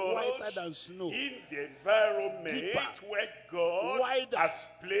 make it whiter than snow. In the environment deeper, where God wider, has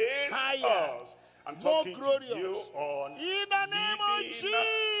placed higher, us. I'm more talking glorious. to you on in the name of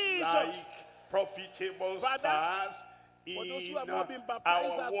Jesus. Like profitable stars. For those who have not been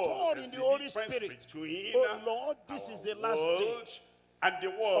baptized at all in the Holy Spirit, oh Lord, this is the last day and the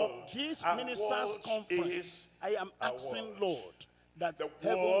world of this ministers' conference. I am asking, Lord, that the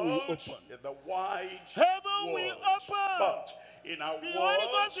heaven will open. The wide heaven will open. But in our the Holy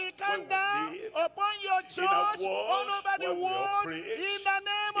Ghost will come down upon your church all over the world in the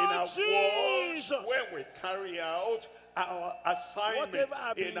name of Jesus. Where we carry out our assignment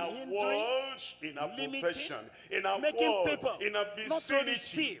in our world, in our profession, in our world, in our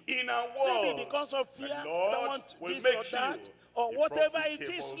vicinity, in our world. Maybe because of fear, don't want this or that, or whatever it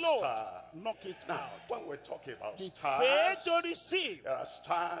is, Lord, knock it out. When we're talking about the stars, faith to receive, there are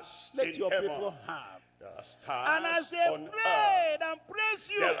stars let in your heaven. people have. And as they prayed and praise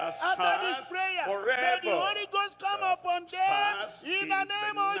you after this prayer, may the Holy Ghost come upon them in the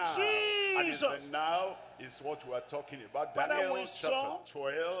name of Jesus. And now is what we are talking about. Father, Daniel we saw chapter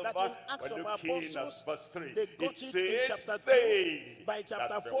 12, that in Acts of Apostles, verse 3, they got it in chapter 2. By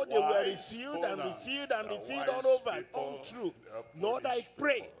chapter 4, they were refilled and refilled and refilled all over, all through. Lord, I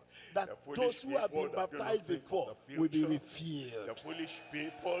pray that those who have been baptized before will be refilled. The foolish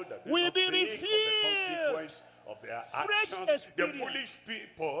people that will be refilled of their actions, the foolish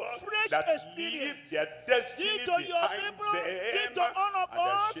people that leave their destiny behind them, give to all of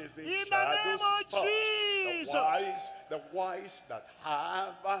us in the name of Jesus. The wise that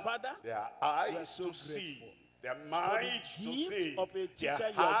have Father, their eyes to see, their minds to see,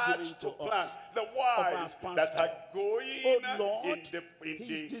 their hearts to plan. The wise that are going in the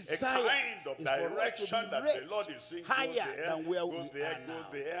kind of direction that the Lord is saying, go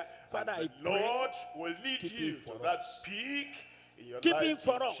there. Father, I the Lord will lead you to that peak in your life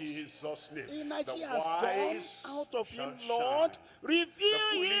in Jesus' name. Energy has gone out of him, Lord.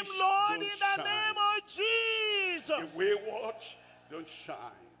 Reveal him, Lord, in the name of Jesus. The wayward don't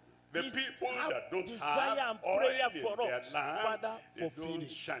shine. The people that don't have oil in their land, Father, they don't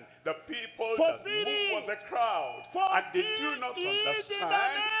shine. The people that move with the crowd and they do not understand,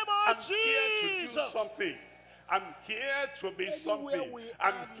 I'm here to do something. I'm here to be something.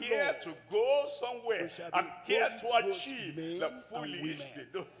 I'm here to go somewhere. I'm here to achieve. The foolish, they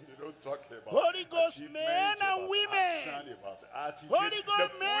don't talk about Holy Ghost men and women. Holy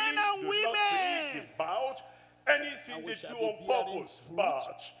Ghost men and women. About anything they do on purpose,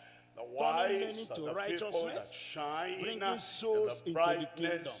 but the wise are the people that shine in the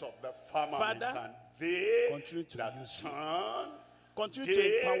brightness of the firmament, and they that continue to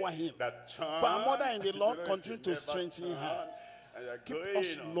empower him. For our mother in the Lord, continue to strengthen her. Keep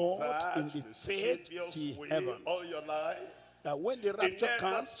us, Lord, in the faith till heaven. All your life. That when the rapture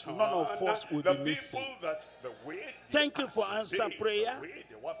comes, none of us will be missing. Thank you for answer prayer.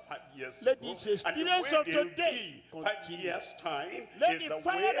 Let this experience of today continue. Let the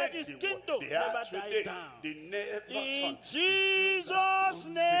fire that is kindled never die down. In Jesus'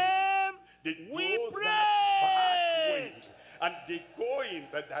 name, we pray. And they go in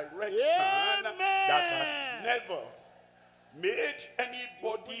the direction that has never made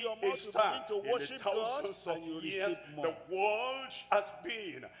anybody a star in the thousands of years the world has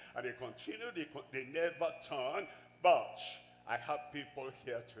been. And they continue, they never turn. But I have people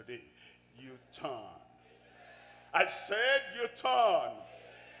here today. You turn. I said you turn.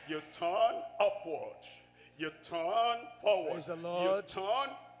 You turn upward. You turn forward. Praise the Lord. You turn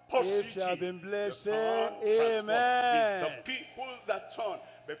positive. If you have been blessed, amen. It's the people that turn.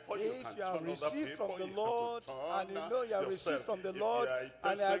 Before if you have received from the Lord, and you know you have received from the Lord,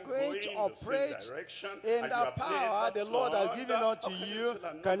 and you are going to operate in the power the Lord has given unto you,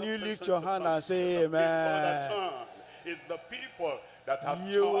 can you lift your hand and say amen? It's the people that have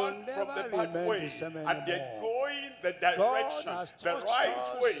you will turned never from the remain bad way, the same and anymore. they're going the direction, the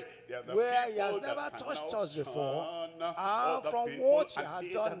right way. Where he has never touched us before, and from what he has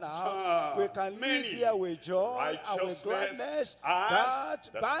done now, we can live here with joy and with gladness, that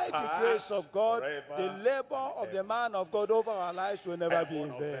by the grace of God, the labor of the man of God over our lives will never be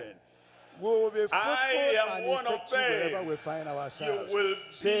in vain. We will be fruitful and effective wherever we find ourselves.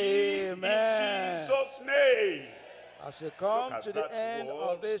 Say amen. In Jesus' name. As we come to the end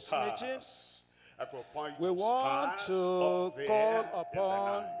of this meeting, we want to call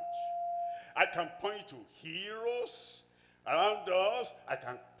upon. I can point to heroes around us. I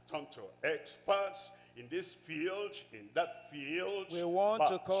can turn to experts in this field, in that field. We want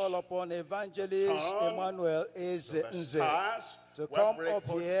to call upon Evangelist Emmanuel Nze to come up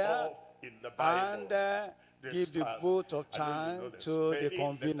here and give the vote of time to the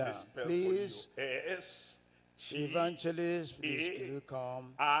convener. Please, Evangelist, please will you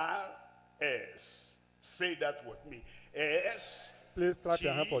come? R.S. Say that with me. S. Please clap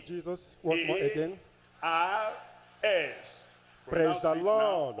your hand for Jesus once more again. R.S. Praise the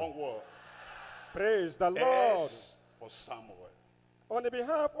Lord. One word. Praise the Lord. S for Samuel. On the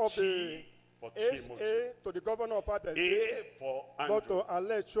behalf of the SA to the governor of Abia State, Dr.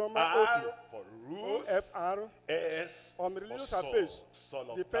 Alex Choma R for Ruth. OFR, S on the religious affairs,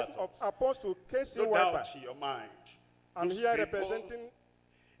 the person of Apostle Casey no Wiper. doubt in your mind. I'm here representing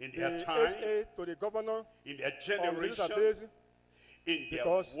in their the time, SA to the governor in their on religious generation, affairs, in their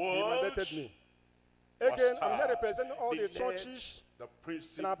because he world, mandated me. Again, I'm here representing all the led churches the in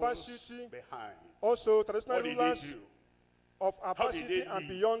Abia principles City, behind. also traditional What did rulers they do? of How Abia did City they and lead?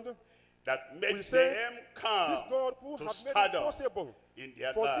 beyond, that made we say, them come this God who to has made stand it up possible in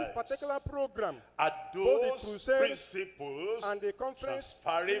their for lives. this particular program, Are both the those crusade principles and the conference,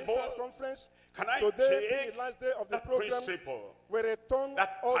 transferable? ministers' conference, Can I today being take the last day of the that program, principle, we return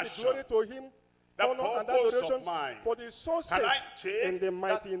that all passion, the glory to him, that honor and purpose adoration of mine? for the Can success I take in the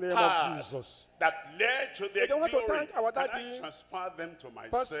mighty that name path of Jesus. that led to their I want to glory? thank our Can daddy, I transfer them to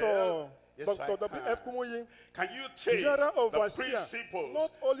myself? Pastor Yes, Dr. I W.F. can. Kumuyi, Can you take General the Overseer, principles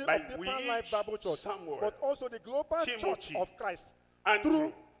not only by of Deeperlife which Bible Church, Samuel, but also the global Timothy, church of Christ, Andrew,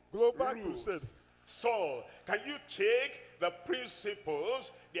 through global Ruth, crusade. Saul, can you take the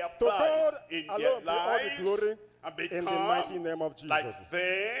principles they To apply God in alone their be all lives the glory and in the mighty become name of Jesus. like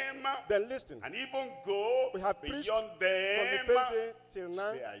them Then listen, and even go we have preached beyond from the them? first day till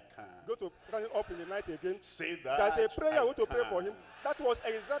now. Say I can. Go to rise up in the night again. Say that There's a prayer I I want to pray can. for him. That was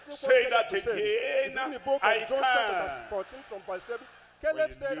exactly Say what Caleb that said. again. It's in the book I of John can. chapter 14 from verse 7. When Caleb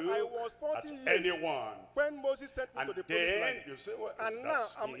you said, I look was 40 at years anyone, when Moses sent me and to the promised then land. you say, well, And now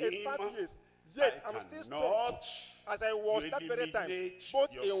that's I'm him. 85 years. Yet I'm still strong cannot as I was that very time, eliminate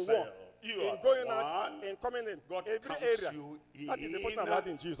both in war, yourself. You in are going the out, one in coming in, God every counts area. you That is the in. person I'm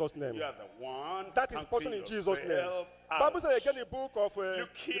having in Jesus' name. You are the one That is counting person in Jesus' name. yourself Bible says out. again in the book of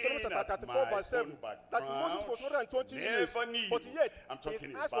Deuteronomy chapter at 34 my verse 7 own that Moses was 120 years, never knew. but yet I'm his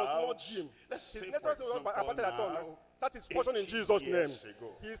talking eyes was about, not dim. let's His say next for was not example abated at all. now, That is portion in 80 Jesus' name. years ago.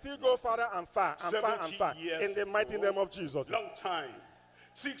 He still go farther and far and far and 70 far years in the mighty ago, name of Jesus. Long time.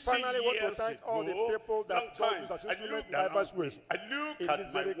 60 Finally, I want years to thank ago, all the people that long God time. used as I instruments looked in diverse around ways. me. I looked In at this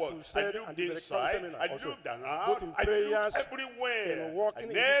my very work. I crusade looked and the very inside. seminar I also. looked around. Both in I prayers, looked everywhere. in working I in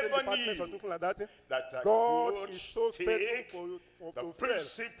different never departments or knew something like that. that I God could is so take faithful the to fail.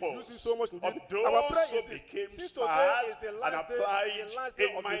 principles Uses so much of indeed. those Our prayer who is this. became Since today stars is the and last day, applied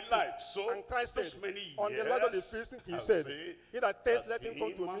of in my the feast, life. So, and Christ said, those many on the last of the years, feast, he I'll said, say, he that tastes, that's let him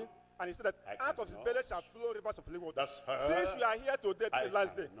come to him. me. And he said that I out of his cannot. belly shall flow rivers of living water. That's her. Since we are here today, I the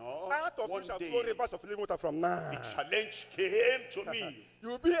last day, cannot. out of One you shall day, flow rivers of living water from now. the challenge came to me. You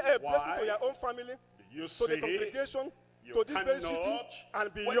will be a blessing Why? to your own family, You to the see, congregation, you to this very city, cannot,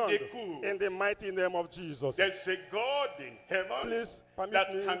 and when beyond. they could. In the mighty name of Jesus. There's a God in heaven Please permit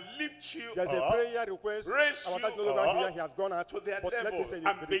that me. can lift you There's a up, prayer request. raise Our you dad's no longer here. up He has gone out. to their But let level me say it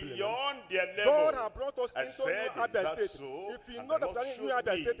and very clearly. beyond their level. God has brought us I into said, New Abia "Is that State. so?" If you And know the that Lord we are in New showed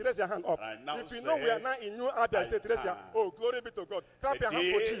Abia me. State, raise your hand up. And I now If you know we are said, now in New Abia State, raise your hand. can. Oh, glory be to God. Clap The your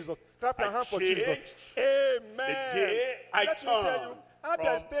hand for day Jesus. Clap your I hand for Jesus. changed, Amen. the day I Let me tell you, turned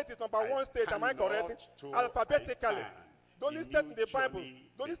Abia from State is number I one state. Am I cannot correct? to Alphabetically. I can. The only The state new in the Bible, journey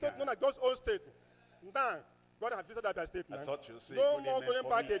the only state began. known as God's own state. Now, God has visited Abia State I now. thought you'd say No good more amen going for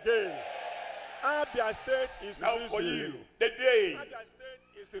back me. again. Abia State is Now the for reason. you, the day Abia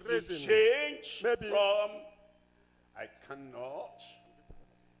State is the you reason. change Maybe. from I cannot,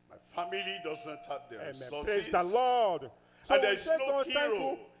 my family doesn't have the Amen. resources. Praise the Lord. So And we there's say, no God, thank hero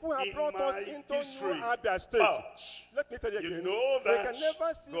you who have in brought us my into history. New Abia State. But Let me tell you you again. know we that can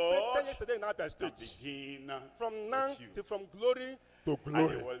never see God 10 years today in Abia can State. begin From now with you. to from glory to And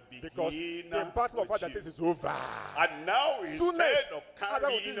glory. it will Because begin the battle of with Abia you. State is over. And now Soonest, instead of Abia will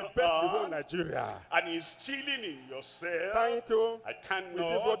be carrying the best in the whole on Nigeria. and instilling in yourself, Thank you. I cannot. We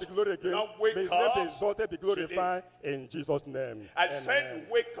give God the glory again. Now May wake his name be up exalted, be glorified in Jesus' name. I Amen. said,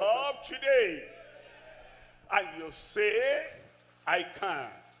 wake up today. And you say, I can.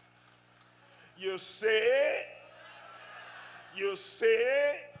 You say,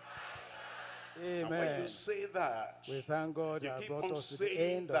 and when Amen. you say that, We thank God you that keep brought on us to the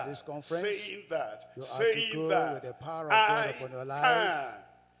saying end that, of this conference. saying that, You are to saying go that. with the power of God I upon your life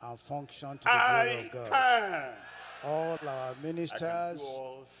can. and function to the glory I of God. can. All our I can ministers, do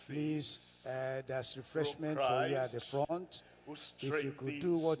all please, things there's refreshment for you at the front. who If you could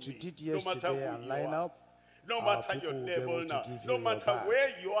do what you did strengthens me. yesterday and line up, No our matter your people will be level able to now, give no you your matter back. where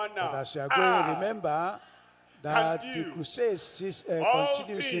you are now, But as you are going, remember that can the do crusade still all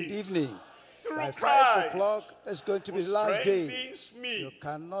continues in the things evening. through By Christ 5 o'clock, that's going to be who the last day. strengthens me. You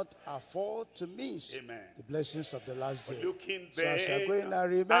cannot afford to miss Amen. the blessings of the last day. Looking So as you are then going now,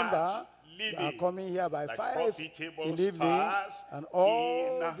 remember, at you are living coming here by like 5 profitable in the evening, stars and all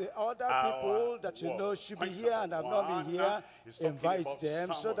in the other our people that you know world. should be Point here and number have not one been here, is talking invite about them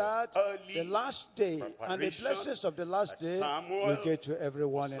so Samuel. that Early the last day and the preparation, blessings of the last like day Samuel will get to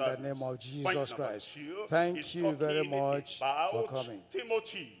everyone in the service. name of Point Jesus number Christ. two is Thank you very talking much for about coming.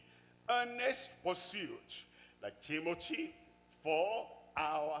 Timothy, earnest pursuit, like Timothy, for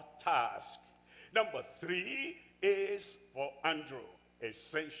our task. Number 3 is for Andrew,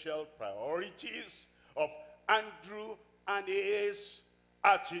 essential priorities of Andrew and his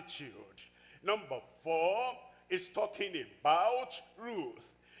attitude. Number 4 is talking about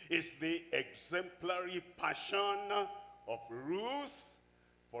Ruth, is the exemplary passion of Ruth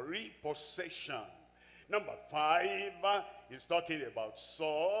for repossession. Number 5 is talking about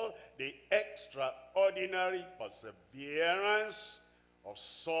Saul, the extraordinary perseverance of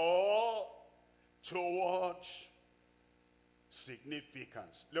Saul towards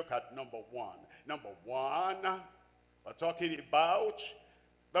significance. Look at number 1. Number 1, we're talking about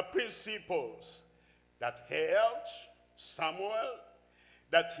the principles that helped Samuel,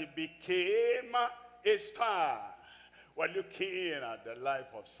 that he became a star. We're looking at the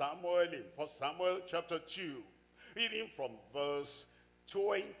life of Samuel in 1 Samuel chapter 2, reading from verse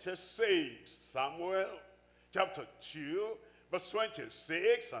 26. Samuel chapter 2, verse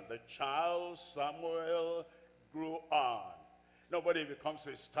 26, and the child Samuel grew on. Nobody becomes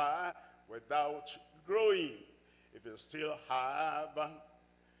a star without growing. If you still have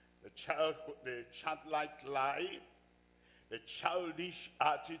the childlike life, the childish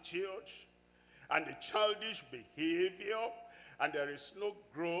attitude, and the childish behavior, and there is no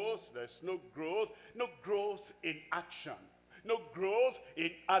growth, there's no growth in action, no growth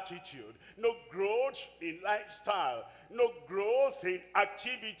in attitude, no growth in lifestyle, no growth in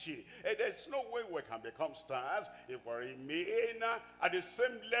activity. And there's no way we can become stars if we remain at the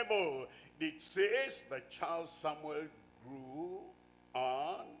same level. It says the child Samuel grew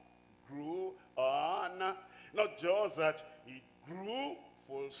on, not just that he grew,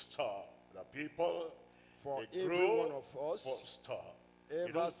 full stop. The people, for they every grow, one of us, full stop.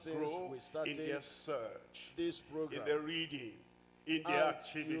 ever since we started in their search, this program, in their reading, in their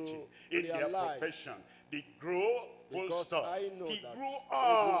activity, in their profession. They grow, full stop. He grew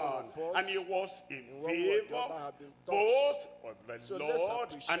on, and he was in favor both with the Lord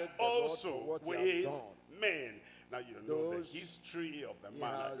and also with men. Now you know the history of the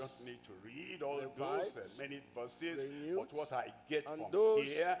man. I don't need to read all those many verses, but what I get from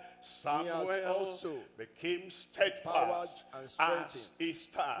here, Samuel became steadfast as a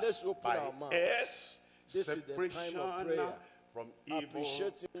star. Let's open our mouth. This is the time of prayer. From evil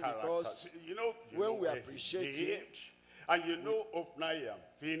characters. You know when we appreciate him, and you know Ophniah and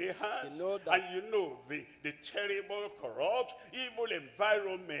Phinehas, and you know the terrible, corrupt, evil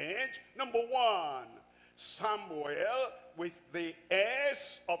environment. Number 1, Samuel, with the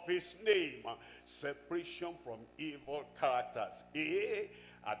S of his name, separation from evil characters.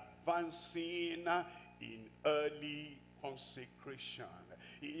 Advancing in early consecration.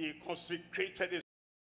 He consecrated